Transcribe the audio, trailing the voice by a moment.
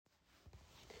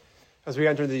As we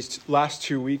enter these last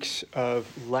 2 weeks of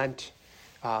Lent,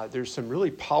 there's some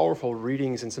really powerful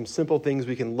readings and some simple things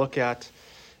we can look at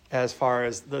as far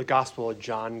as the Gospel of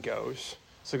John goes.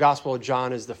 So Gospel of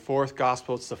John is the fourth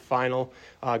Gospel. It's the final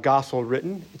Gospel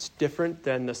written. It's different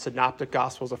than the Synoptic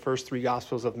Gospels, the first three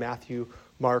Gospels of Matthew,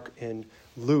 Mark, and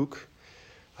Luke.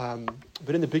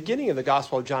 But in the beginning of the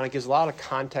Gospel of John, it gives a lot of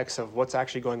context of what's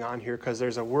actually going on here, because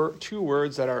there's two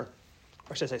words that are,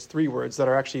 or should I say it's three words that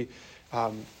are actually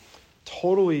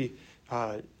totally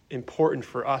important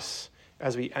for us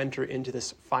as we enter into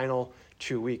this final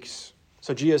 2 weeks.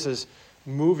 So Jesus is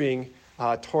moving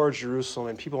towards Jerusalem,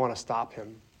 and people want to stop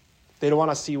him. They don't want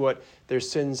to see what their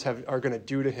sins are going to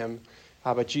do to him,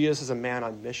 but Jesus is a man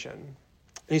on mission.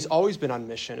 And he's always been on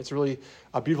mission. It's really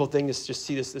a beautiful thing to just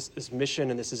see this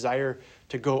mission and this desire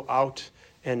to go out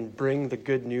and bring the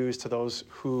good news to those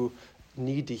who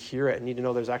need to hear it and need to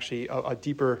know there's actually a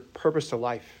deeper purpose to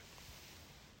life.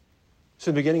 So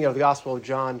in the beginning of the Gospel of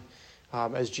John,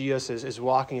 as Jesus is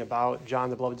walking about, John,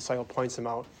 the beloved disciple, points him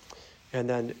out. And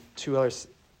then two others,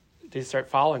 they start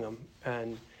following him.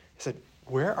 And he said,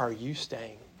 "Where are you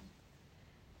staying?"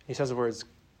 He says the words,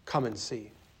 "Come and see."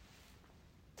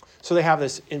 So they have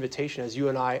this invitation, as you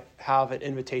and I have an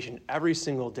invitation every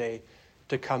single day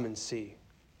to come and see.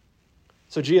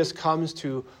 So Jesus comes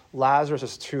to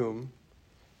Lazarus' tomb,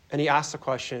 and he asks the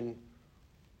question,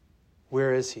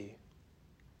 where is he?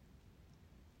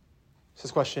 So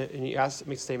this question, and he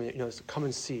makes a statement, come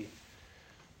and see.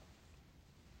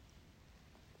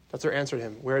 That's their answer to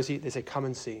him. Where is he? They say, come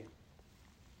and see.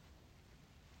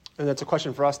 And that's a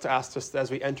question for us to ask just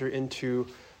as we enter into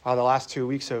the last 2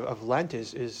 weeks of Lent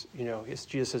is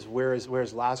Jesus says, where is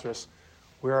Lazarus?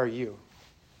 Where are you?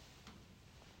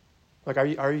 Like, are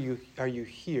you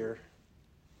here?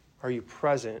 Are you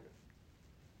present?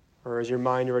 Or is your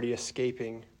mind already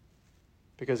escaping?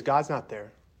 Because God's not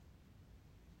there.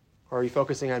 Or are you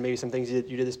focusing on maybe some things you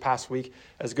did this past week,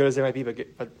 as good as they might be,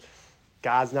 but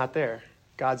God's not there.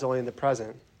 God's only in the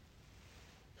present.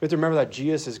 We have to remember that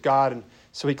Jesus is God, and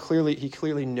so he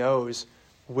clearly knows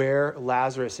where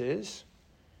Lazarus is,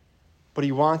 but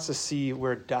he wants to see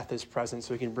where death is present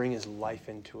so he can bring his life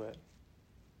into it.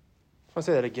 I want to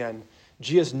say that again.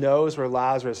 Jesus knows where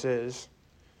Lazarus is,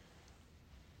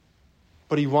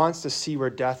 but he wants to see where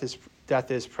death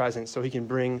is present so he can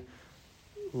bring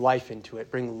life into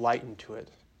it, bring light into it.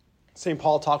 St.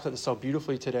 Paul talks about this so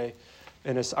beautifully today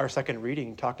in our second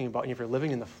reading, talking about if you're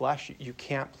living in the flesh, you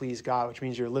can't please God, which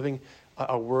means you're living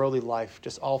a worldly life,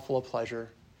 just all full of pleasure.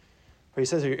 But he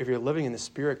says if you're living in the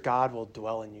Spirit, God will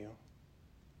dwell in you.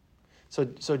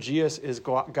 So Jesus is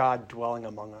God dwelling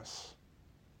among us.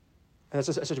 And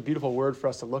that's such a beautiful word for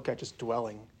us to look at, just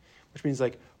dwelling, which means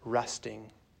like resting.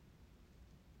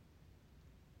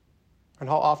 And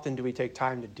how often do we take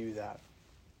time to do that?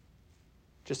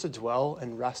 Just to dwell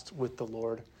and rest with the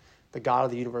Lord, the God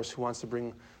of the universe who wants to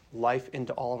bring life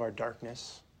into all of our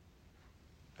darkness.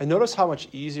 And notice how much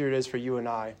easier it is for you and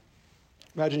I.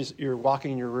 Imagine you're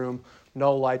walking in your room,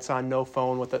 no lights on, no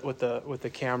phone with the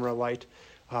camera light.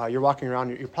 You're walking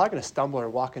around, you're probably going to stumble or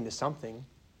walk into something.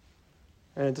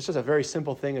 And it's just a very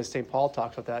simple thing, as St. Paul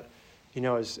talks about that,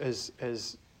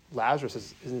 as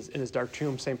Lazarus is in his dark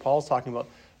tomb. St. Paul's talking about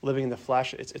living in the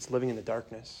flesh, it's living in the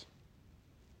darkness.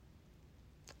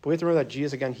 But we have to remember that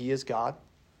Jesus, again, he is God,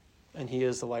 and he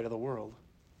is the light of the world.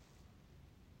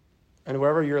 And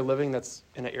wherever you're living that's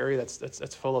in an area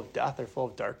that's full of death or full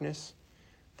of darkness,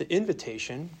 the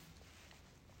invitation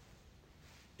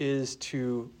is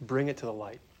to bring it to the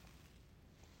light.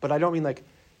 But I don't mean like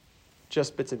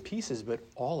just bits and pieces, but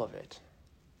all of it.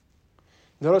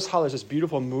 Notice how there's this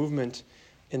beautiful movement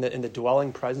in the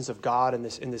dwelling presence of God in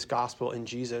this gospel in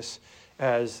Jesus,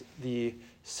 as the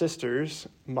sisters,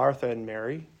 Martha and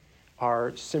Mary,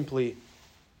 are simply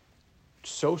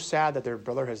so sad that their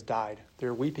brother has died.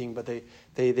 They're weeping, but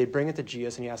they bring it to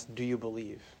Jesus, and he asks, "Do you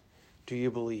believe? Do you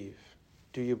believe?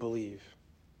 Do you believe?"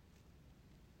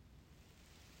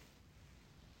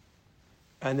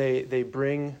 And they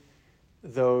bring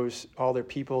all their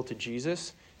people to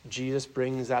Jesus. Jesus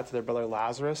brings that to their brother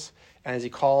Lazarus, and as he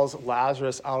calls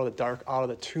Lazarus out of the dark, out of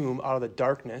the tomb, out of the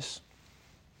darkness,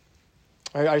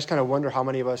 I just kind of wonder how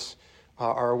many of us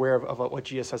are aware of what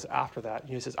Jesus says after that.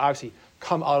 He says, obviously,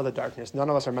 come out of the darkness. None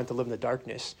of us are meant to live in the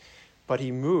darkness. But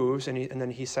he moves, and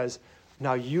then he says,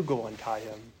 now you go untie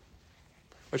him,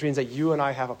 which means that you and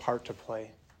I have a part to play.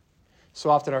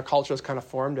 So often our culture has kind of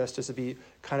formed us just to be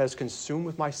kind of consumed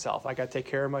with myself. I got to take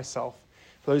care of myself.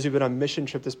 For those who've been on a mission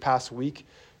trip this past week,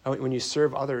 when you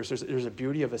serve others, there's a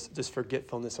beauty of this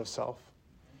forgetfulness of self.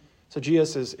 So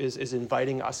Jesus is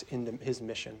inviting us into his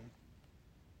mission.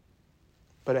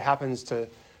 But it happens to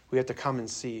we have to come and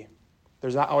see.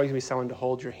 There's not always going to be someone to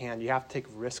hold your hand. You have to take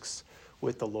risks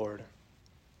with the Lord.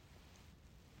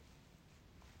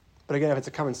 But again, if it's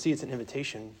a come and see, it's an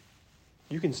invitation.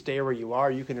 You can stay where you are.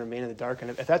 You can remain in the dark.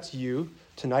 And if that's you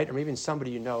tonight, or maybe even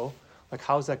somebody you know, like,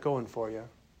 how's that going for you?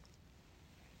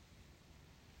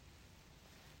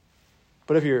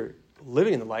 But if you're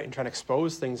living in the light and trying to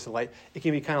expose things to light, it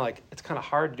can be kind of like, it's kind of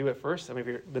hard to do at first. I mean, if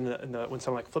you're when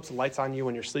someone like flips the lights on you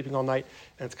when you're sleeping all night,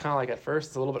 and it's kind of like at first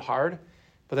it's a little bit hard,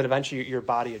 but then eventually your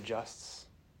body adjusts.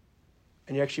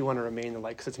 And you actually want to remain in the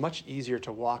light because it's much easier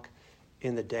to walk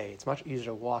in the day. It's much easier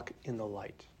to walk in the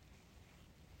light.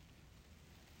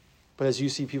 But as you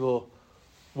see people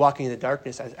walking in the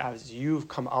darkness, as you've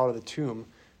come out of the tomb,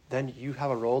 then you have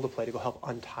a role to play to go help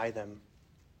untie them,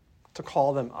 to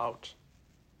call them out.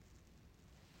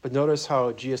 But notice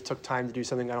how Jesus took time to do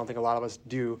something I don't think a lot of us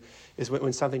do, is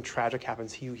when something tragic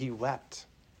happens, he wept.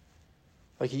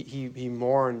 Like he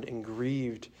mourned and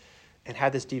grieved and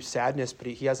had this deep sadness, but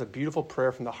he has a beautiful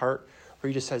prayer from the heart where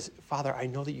he just says, Father, I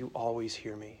know that you always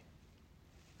hear me.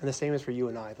 And the same is for you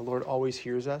and I. The Lord always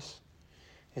hears us.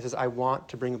 He says, I want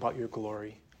to bring about your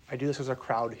glory. I do this as a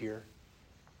crowd here.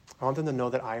 I want them to know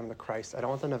that I am the Christ. I don't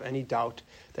want them to have any doubt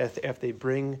that if they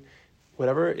bring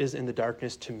whatever is in the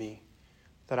darkness to me,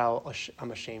 that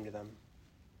I'm ashamed of them.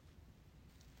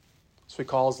 So he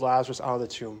calls Lazarus out of the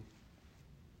tomb.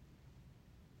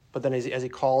 But then as he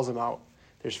calls him out,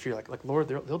 there's fear. Like Lord,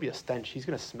 there'll be a stench. He's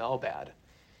going to smell bad.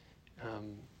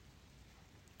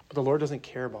 But the Lord doesn't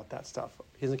care about that stuff.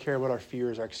 He doesn't care about our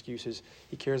fears, our excuses.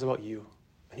 He cares about you.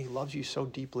 And he loves you so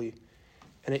deeply.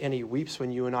 And he weeps when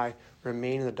you and I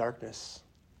remain in the darkness.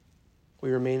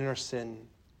 We remain in our sin.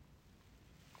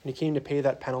 And he came to pay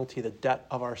that penalty, the debt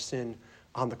of our sin,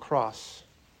 on the cross.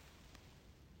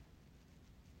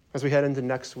 As we head into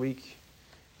next week,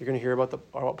 you're going to hear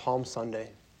about Palm Sunday.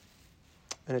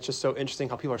 And it's just so interesting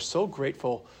how people are so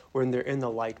grateful when they're in the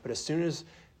light, but as soon as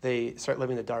they start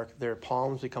living in the dark, their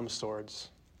palms become swords.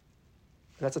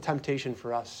 And that's a temptation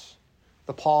for us.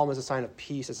 The palm is a sign of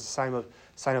peace. It's a sign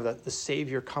of the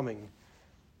Savior coming.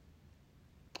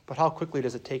 But how quickly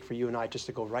does it take for you and I just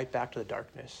to go right back to the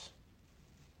darkness?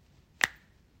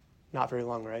 Not very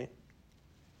long, right?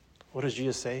 What does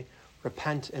Jesus say?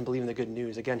 Repent and believe in the good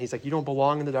news. Again, he's like, you don't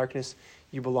belong in the darkness,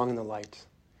 you belong in the light.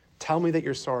 Tell me that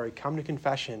you're sorry. Come to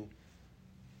confession.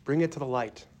 Bring it to the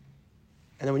light.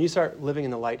 And then when you start living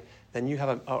in the light, then you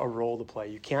have a role to play.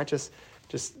 You can't just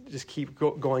keep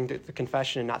going to the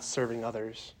confession and not serving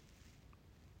others.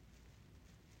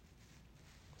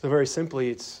 So very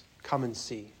simply, it's come and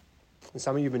see. And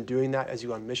some of you have been doing that as you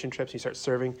go on mission trips, you start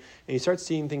serving, and you start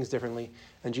seeing things differently.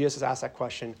 And Jesus has asked that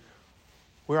question,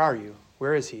 where are you?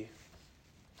 Where is he?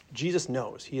 Jesus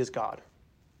knows. He is God.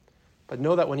 But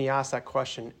know that when he asks that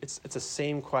question, it's the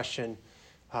same question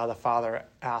the Father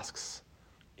asks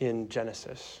in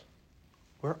Genesis.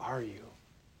 Where are you?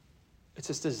 It's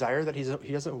this desire that he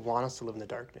doesn't want us to live in the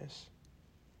darkness.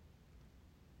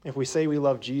 If we say we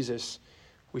love Jesus,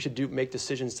 we should make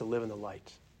decisions to live in the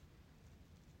light.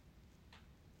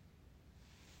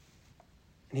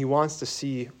 And he wants to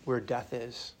see where death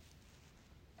is.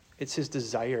 It's his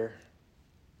desire.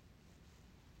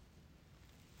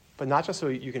 But not just so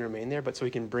you can remain there, but so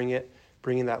he can bring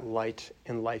in that light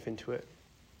and life into it.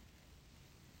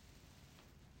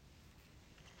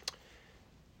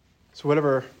 So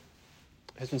whatever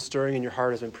has been stirring in your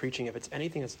heart, has been preaching, if it's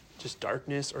anything that's just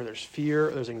darkness or there's fear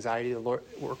or there's anxiety, the Lord,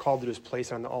 what we're called to do is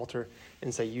place it on the altar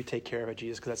and say, you take care of it,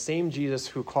 Jesus. Because that same Jesus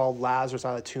who called Lazarus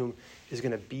out of the tomb is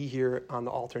going to be here on the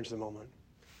altar in just a moment.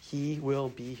 He will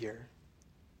be here.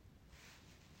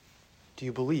 Do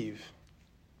you believe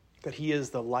that he is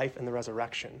the life and the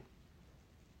resurrection?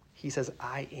 He says,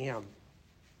 I am.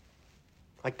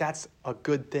 Like, that's a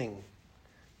good thing,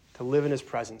 to live in his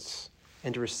presence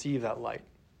and to receive that light,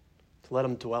 to let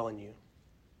him dwell in you.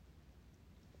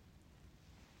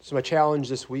 So my challenge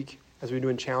this week, as we're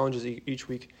doing challenges each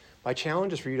week, my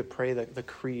challenge is for you to pray the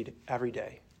creed every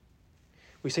day.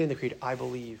 We say in the creed, I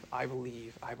believe, I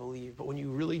believe, I believe. But when you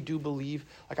really do believe,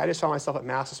 like I just saw myself at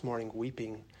Mass this morning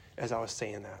weeping as I was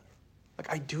saying that.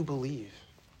 Like, I do believe.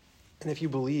 And if you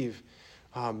believe,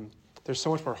 there's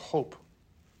so much more hope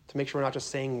to make sure we're not just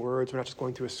saying words, we're not just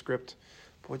going through a script,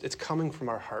 but it's coming from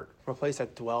our heart, from a place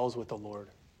that dwells with the Lord.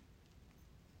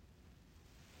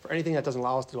 For anything that doesn't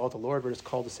allow us to dwell with the Lord, we're just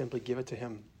called to simply give it to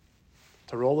him,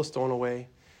 to roll the stone away,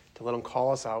 to let him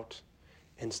call us out,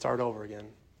 and start over again.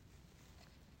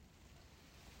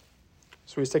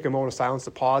 So we just take a moment of silence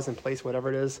to pause and place whatever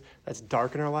it is that's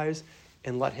dark in our lives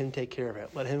and let him take care of it.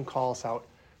 Let him call us out.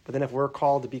 But then if we're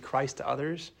called to be Christ to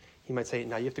others, he might say,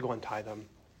 now you have to go untie them.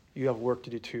 You have work to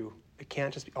do too. It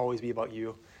can't just always be about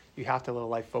you. You have to live a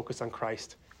life focused on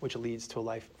Christ, which leads to a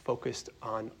life focused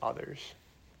on others.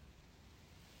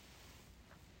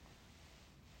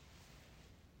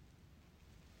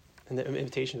 And the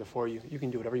invitation before you, you can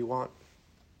do whatever you want.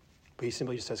 But he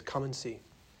simply just says, come and see.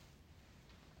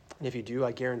 And if you do,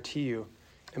 I guarantee you,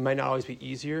 it might not always be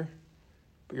easier,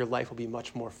 but your life will be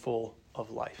much more full of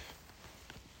life.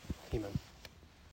 Amen.